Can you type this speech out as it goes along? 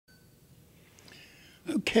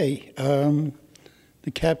Okay,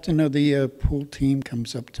 the captain of the pool team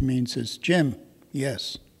comes up to me and says, Jim,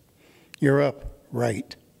 yes, you're up,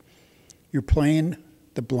 right. You're playing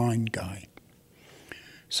the blind guy.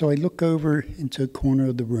 So I look over into a corner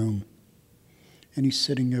of the room, and he's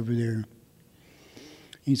sitting over there.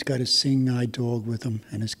 He's got his seeing eye dog with him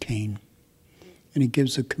and his cane, and he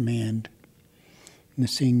gives a command, and the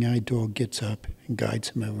seeing eye dog gets up and guides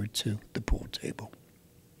him over to the pool table.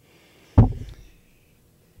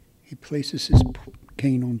 He places his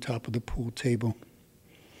cane on top of the pool table,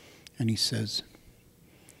 and he says,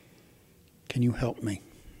 can you help me?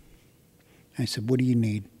 I said, what do you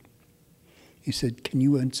need? He said, can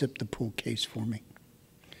you unzip the pool case for me?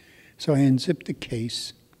 So I unzipped the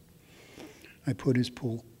case. I put his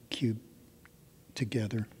pool cube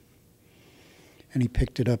together, and he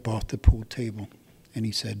picked it up off the pool table, and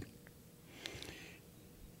he said,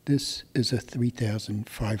 this is a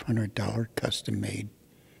 $3,500 custom-made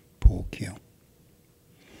pool cue.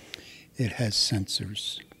 It has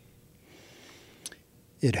sensors.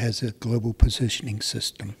 It has a global positioning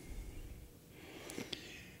system.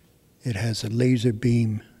 It has a laser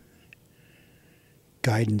beam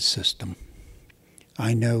guidance system.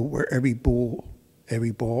 I know where every ball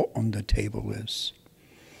on the table is.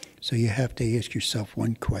 So you have to ask yourself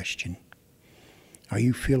one question. Are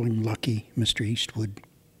you feeling lucky, Mr. Eastwood?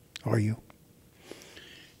 Are you?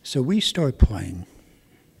 So we start playing.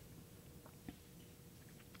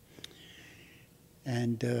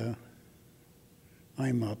 And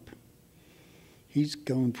I'm up. He's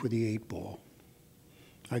going for the 8-ball.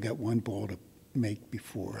 I got one ball to make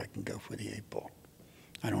before I can go for the 8-ball.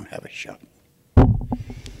 I don't have a shot.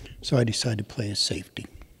 So I decided to play a safety.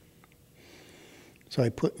 So I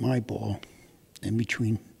put my ball in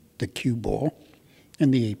between the cue ball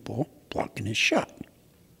and the 8-ball, blocking his shot.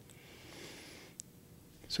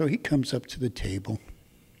 So he comes up to the table,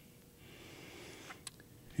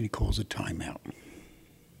 and he calls a timeout.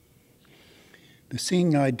 The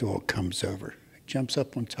seeing eye dog comes over, jumps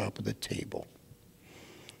up on top of the table,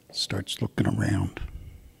 starts looking around,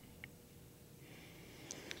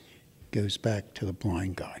 goes back to the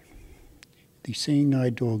blind guy. These seeing eye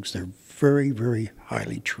dogs, they're very, very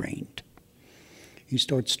highly trained. He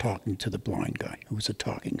starts talking to the blind guy, who was a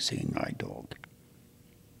talking seeing eye dog.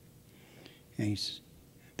 And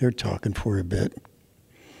they're talking for a bit.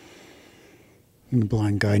 And the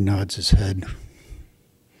blind guy nods his head,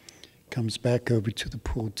 comes back over to the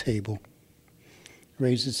pool table,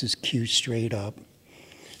 raises his cue straight up,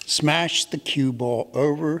 smashed the cue ball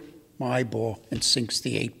over my ball, and sinks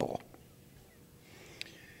the 8-ball.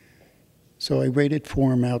 So I waited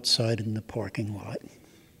for him outside in the parking lot.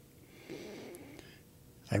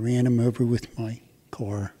 I ran him over with my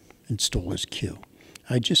car and stole his cue.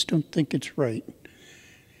 I just don't think it's right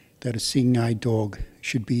that a seeing eye dog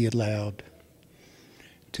should be allowed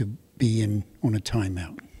to be on a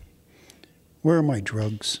timeout. Where are my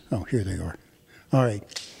drugs? Oh, here they are. All right.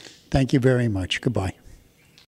 Thank you very much. Goodbye.